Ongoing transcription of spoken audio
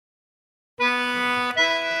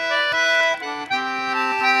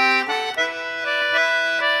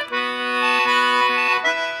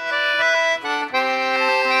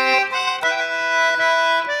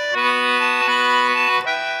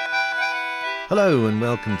Hello and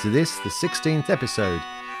welcome to this, the 16th episode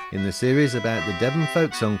in the series about the Devon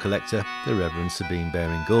folk song collector, the Reverend Sabine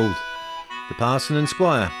Baring-Gould, the parson and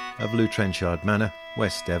squire of Lew Trenchard Manor,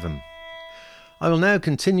 West Devon. I will now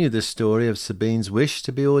continue the story of Sabine's wish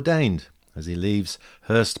to be ordained as he leaves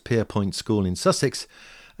Hurstpierpoint School in Sussex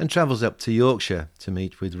and travels up to Yorkshire to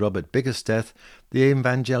meet with Robert Bickersteth, the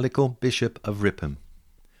evangelical Bishop of Ripon.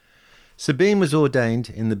 Sabine was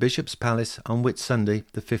ordained in the Bishop's Palace on Whitsunday,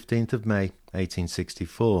 the 15th of May,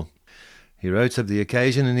 1864. He wrote of the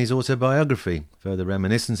occasion in his autobiography, Further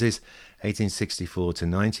Reminiscences, 1864 to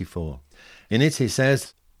 94. In it he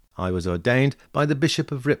says, "I was ordained by the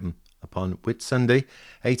Bishop of Ripon upon Whitsunday,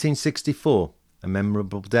 1864, a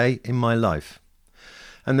memorable day in my life.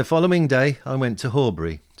 And the following day I went to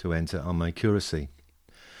Horbury to enter on my curacy.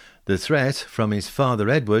 The threat from his father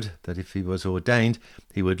Edward that if he was ordained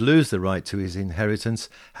he would lose the right to his inheritance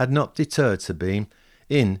had not deterred Sabine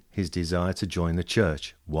in his desire to join the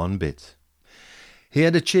church one bit. He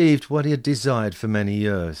had achieved what he had desired for many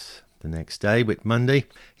years. The next day, Whit Monday,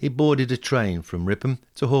 he boarded a train from Ripon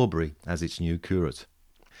to Horbury as its new curate.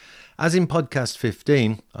 As in podcast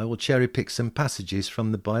 15, I will cherry-pick some passages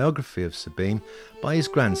from the biography of Sabine by his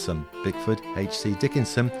grandson, Bickford H.C.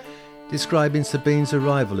 Dickinson, describing Sabine's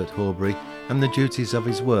arrival at Horbury and the duties of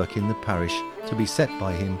his work in the parish to be set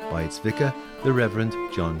by him by its vicar, the Reverend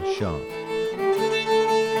John Sharp.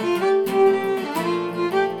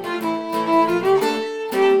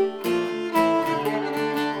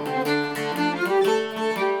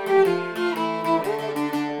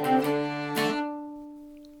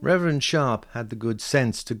 Reverend Sharp had the good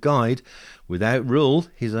sense to guide, without rule,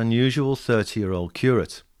 his unusual 30-year-old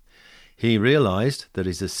curate. He realised that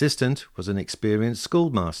his assistant was an experienced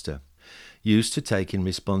schoolmaster, used to taking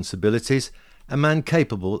responsibilities, a man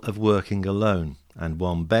capable of working alone, and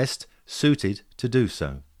one best suited to do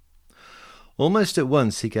so. Almost at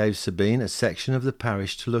once he gave Sabine a section of the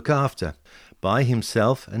parish to look after, by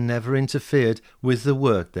himself, and never interfered with the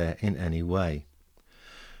work there in any way.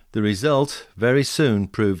 The result very soon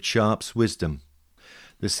proved Sharp's wisdom.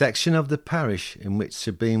 The section of the parish in which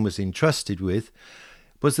Sabine was entrusted with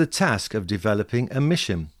was the task of developing a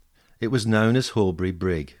mission. It was known as Horbury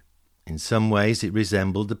Brig. In some ways it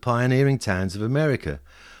resembled the pioneering towns of America,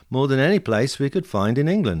 more than any place we could find in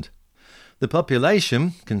England. The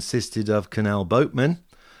population consisted of canal boatmen,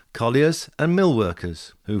 colliers and mill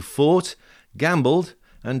workers, who fought, gambled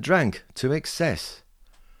and drank to excess.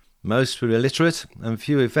 Most were illiterate, and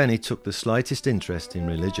few, if any, took the slightest interest in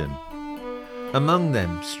religion. Among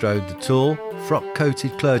them strode the tall,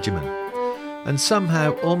 frock-coated clergyman, and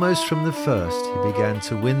somehow, almost from the first, he began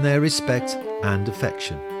to win their respect and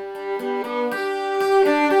affection.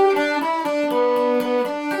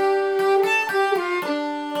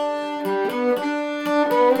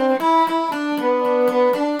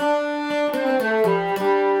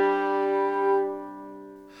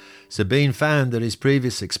 Sabine found that his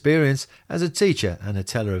previous experience as a teacher and a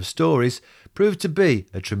teller of stories proved to be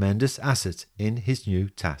a tremendous asset in his new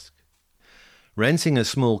task. Renting a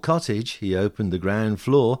small cottage, he opened the ground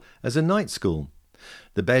floor as a night school.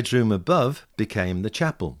 The bedroom above became the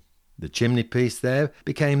chapel. The chimney-piece there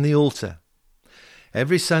became the altar.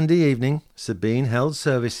 Every Sunday evening, Sabine held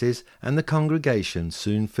services, and the congregation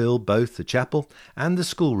soon filled both the chapel and the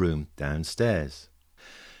schoolroom downstairs.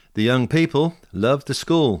 The young people loved the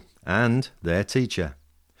school and their teacher.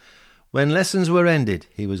 When lessons were ended,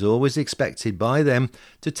 he was always expected by them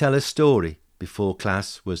to tell a story before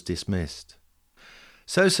class was dismissed.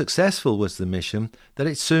 So successful was the mission that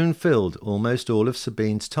it soon filled almost all of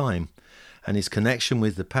Sabine's time, and his connection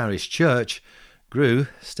with the parish church grew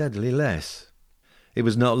steadily less. It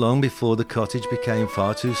was not long before the cottage became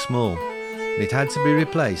far too small, and it had to be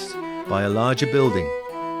replaced by a larger building.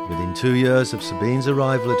 Within 2 years of Sabine's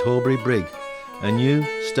arrival at Horbury Brig, a new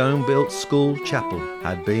stone-built school chapel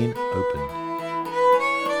had been opened.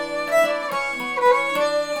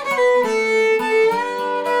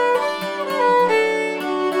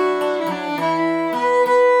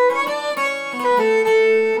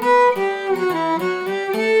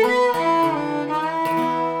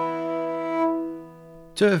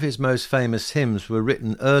 Two of his most famous hymns were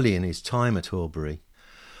written early in his time at Horbury,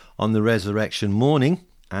 On the Resurrection Morning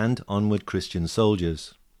and Onward, Christian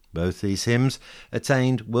Soldiers. Both these hymns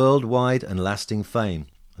attained worldwide and lasting fame,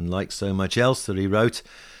 and like so much else that he wrote,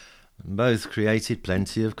 both created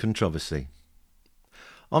plenty of controversy.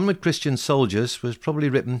 Onward, Christian Soldiers was probably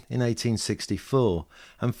written in 1864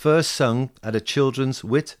 and first sung at a children's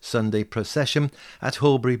Whit Sunday procession at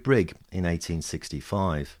Horbury Brig in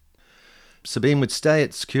 1865. Sabine would stay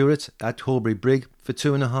at curate at Horbury Brig for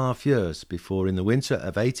 2.5 years before, in the winter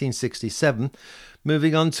of 1867,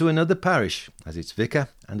 moving on to another parish as its vicar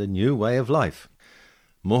and a new way of life.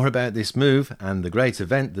 More about this move and the great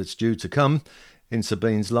event that's due to come in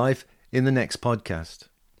Sabine's life in the next podcast.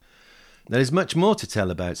 There is much more to tell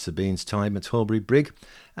about Sabine's time at Horbury Brig,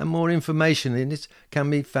 and more information in it can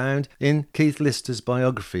be found in Keith Lister's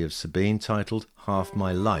biography of Sabine titled Half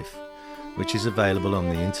My Life, which is available on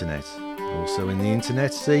the internet. Also in the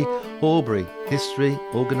internet, see Horbury History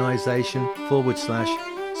Organisation /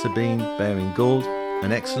 Sabine Baring Gould,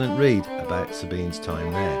 an excellent read about Sabine's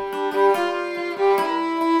time there.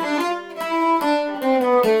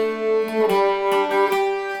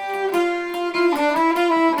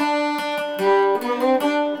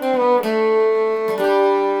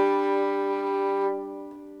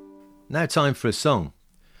 Now time for a song.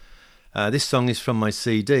 This song is from my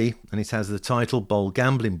CD and it has the title Bold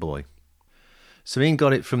Gambling Boy. Sabine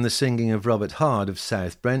got it from the singing of Robert Hard of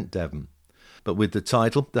South Brent, Devon, but with the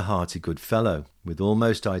title The Hearty Good Fellow, with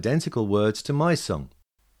almost identical words to my song.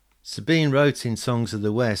 Sabine wrote in Songs of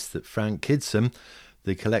the West that Frank Kidson,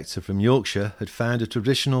 the collector from Yorkshire, had found a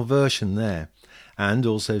traditional version there, and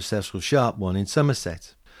also Cecil Sharp one in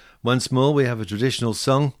Somerset. Once more we have a traditional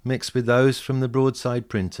song mixed with those from the broadside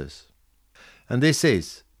printers. And this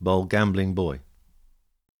is Bold Gambling Boy.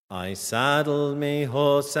 I saddled me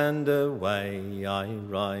horse and away I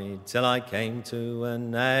ride, till I came to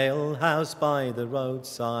an ale house by the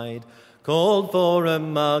roadside. Called for a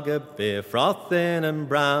mug of beer, frothing and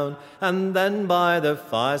brown, and then by the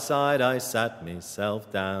fireside I sat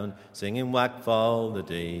myself down, singing whack fall the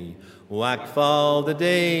dee,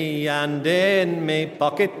 and in me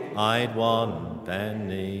pocket I'd 1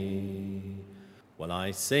 penny. Well,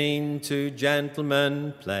 I seen 2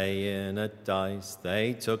 gentlemen playing at dice.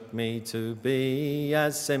 They took me to be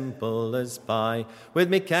as simple as pie, with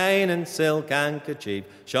me cane and silk handkerchief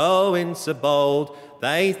showing so bold.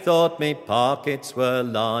 They thought me pockets were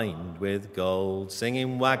lined with gold,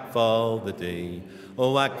 singing whack fall the dee,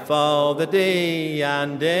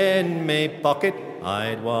 and in me pocket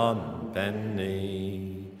I'd 1 penny.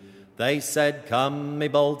 They said, come, me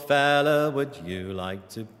bold fella, would you like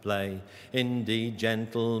to play? Indeed,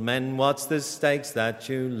 gentlemen, what's the stakes that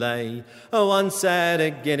you lay? One said a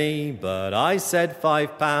guinea, but I said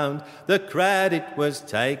 £5. The credit was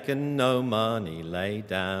taken, no money laid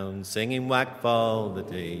down, singing whack fall the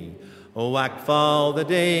dee,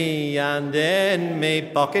 and in me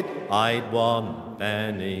pocket I'd 1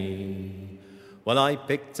 penny. Well, I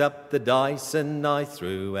picked up the dice and I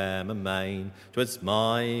threw 'em a main. 'Twas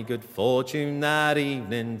my good fortune that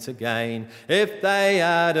evening to gain. If they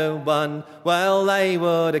had a won, well, they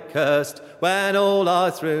would have cursed, when all I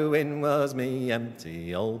threw in was me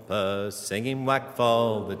empty old purse, singing whack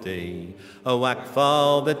fall the dee,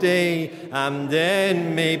 and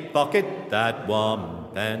in me pocket that 1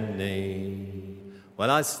 penny. Well,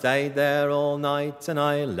 I stayed there all night and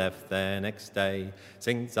I left there next day.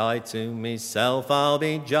 Sings I to myself, I'll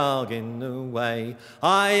be jogging away.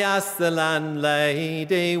 I asked the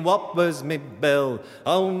landlady what was me bill.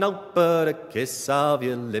 Oh, no, but a kiss of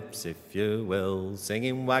your lips, if you will.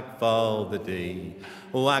 Singing whack fall the dee,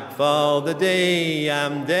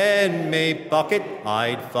 and in me pocket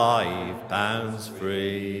I'd £5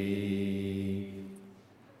 free.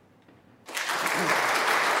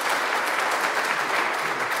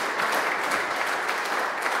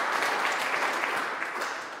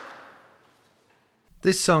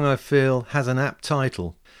 This song, I feel, has an apt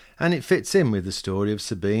title, and it fits in with the story of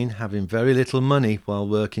Sabine having very little money while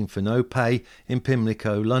working for no pay in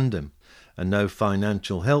Pimlico, London, and no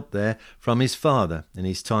financial help there from his father in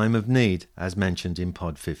his time of need, as mentioned in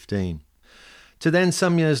Pod 15. To then,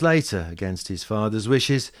 some years later, against his father's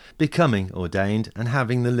wishes, becoming ordained and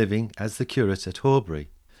having the living as the curate at Horbury.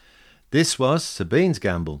 This was Sabine's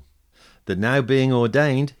gamble, that now being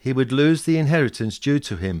ordained he would lose the inheritance due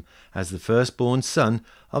to him as the firstborn son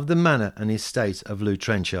of the manor and estate of Lew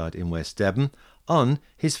Trenchard in West Devon on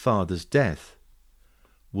his father's death.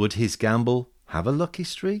 Would his gamble have a lucky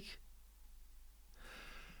streak?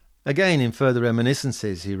 Again, in further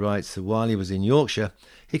reminiscences, he writes that while he was in Yorkshire,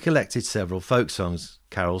 he collected several folk songs,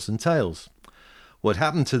 carols and tales. What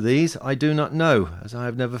happened to these I do not know, as I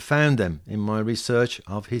have never found them in my research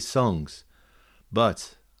of his songs.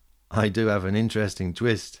 But I do have an interesting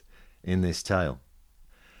twist in this tale.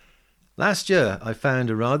 Last year I found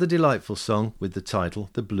a rather delightful song with the title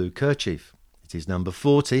The Blue Kerchief. It is number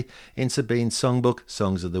 40 in Sabine's songbook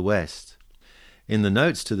Songs of the West. In the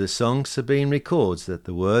notes to the song, Sabine records that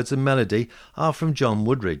the words and melody are from John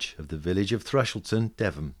Woodridge of the village of Thrushleton,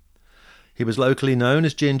 Devon. He was locally known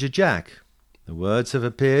as Ginger Jack, The words have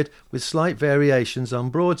appeared with slight variations on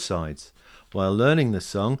broadsides. While learning the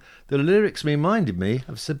song, the lyrics reminded me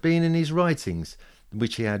of Sabine in his writings, in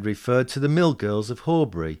which he had referred to the mill girls of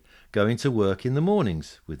Horbury going to work in the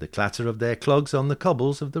mornings with the clatter of their clogs on the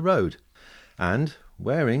cobbles of the road, and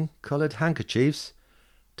wearing coloured handkerchiefs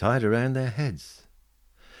tied around their heads.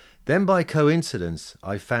 Then by coincidence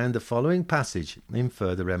I found the following passage in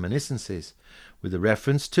Further Reminiscences, with a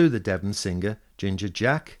reference to the Devon singer Ginger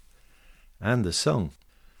Jack and the song.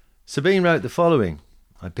 Sabine wrote the following: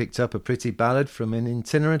 I picked up a pretty ballad from an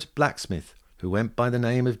itinerant blacksmith who went by the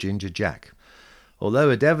name of Ginger Jack. Although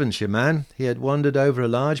a Devonshire man, he had wandered over a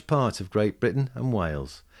large part of Great Britain and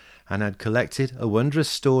Wales, and had collected a wondrous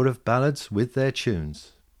store of ballads with their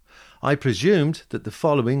tunes. I presumed that the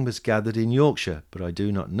following was gathered in Yorkshire, but I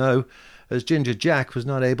do not know, as Ginger Jack was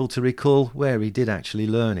not able to recall where he did actually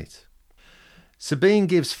learn it. Sabine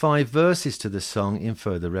gives 5 verses to the song in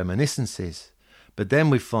Further Reminiscences, but then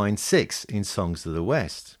we find 6 in Songs of the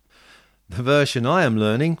West. The version I am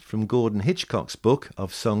learning from Gordon Hitchcock's book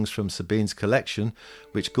of songs from Sabine's collection,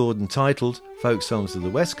 which Gordon titled Folk Songs of the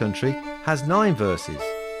West Country, has 9 verses,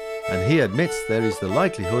 and he admits there is the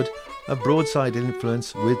likelihood of broadside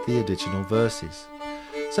influence with the additional verses.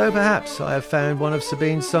 So perhaps I have found one of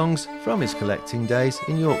Sabine's songs from his collecting days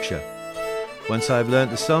in Yorkshire. Once I have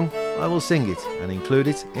learnt the song, I will sing it and include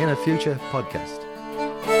it in a future podcast.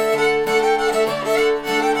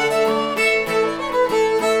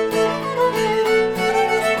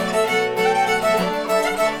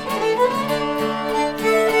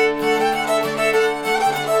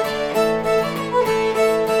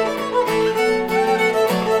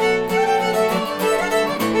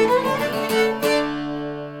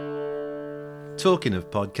 Talking of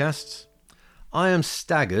podcasts, I am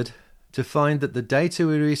staggered to find that the data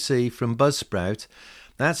we receive from Buzzsprout,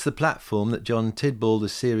 that's the platform that John Tidball, the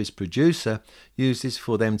series producer, uses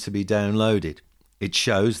for them to be downloaded. It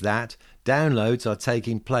shows that downloads are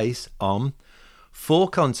taking place on 4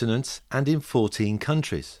 continents and in 14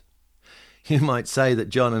 countries. You might say that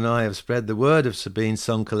John and I have spread the word of Sabine's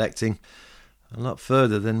song collecting a lot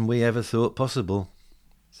further than we ever thought possible.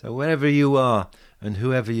 So wherever you are and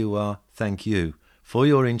whoever you are, thank you for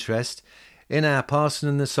your interest in our Parson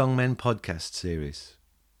and the Songmen podcast series.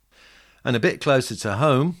 And a bit closer to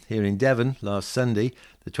home, here in Devon, last Sunday,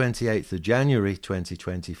 the 28th of January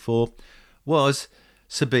 2024, was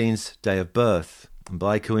Sabine's day of birth. And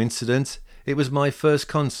by coincidence, it was my first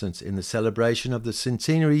concert in the celebration of the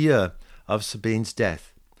centenary year of Sabine's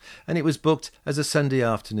death. And it was booked as a Sunday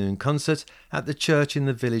afternoon concert at the church in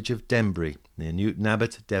the village of Denbury, near Newton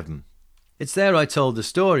Abbot, Devon. It's there I told the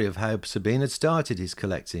story of how Sabine had started his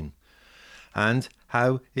collecting, and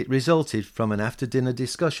how it resulted from an after-dinner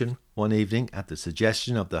discussion one evening at the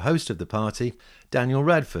suggestion of the host of the party, Daniel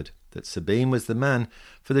Radford, that Sabine was the man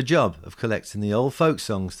for the job of collecting the old folk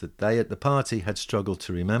songs that they at the party had struggled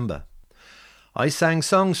to remember. I sang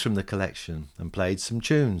songs from the collection and played some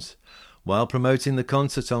tunes. While promoting the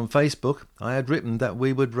concert on Facebook, I had written that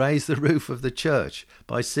we would raise the roof of the church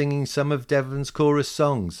by singing some of Devon's chorus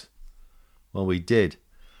songs. Well, we did,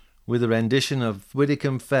 with a rendition of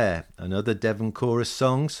Widdicombe Fair and other Devon chorus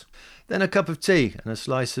songs, then a cup of tea and a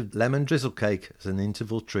slice of lemon drizzle cake as an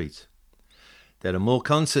interval treat. There are more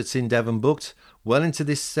concerts in Devon booked well into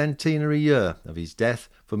this centenary year of his death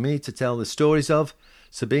for me to tell the stories of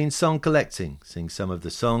Sabine's song collecting, sing some of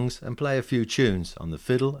the songs and play a few tunes on the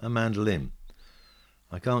fiddle and mandolin.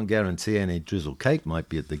 I can't guarantee any drizzle cake might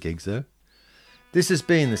be at the gigs though. This has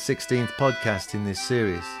been the 16th podcast in this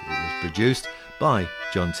series. It was produced by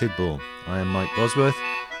John Tidball. I am Mike Bosworth.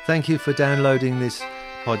 Thank you for downloading this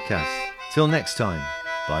podcast. Till next time,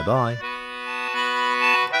 bye-bye.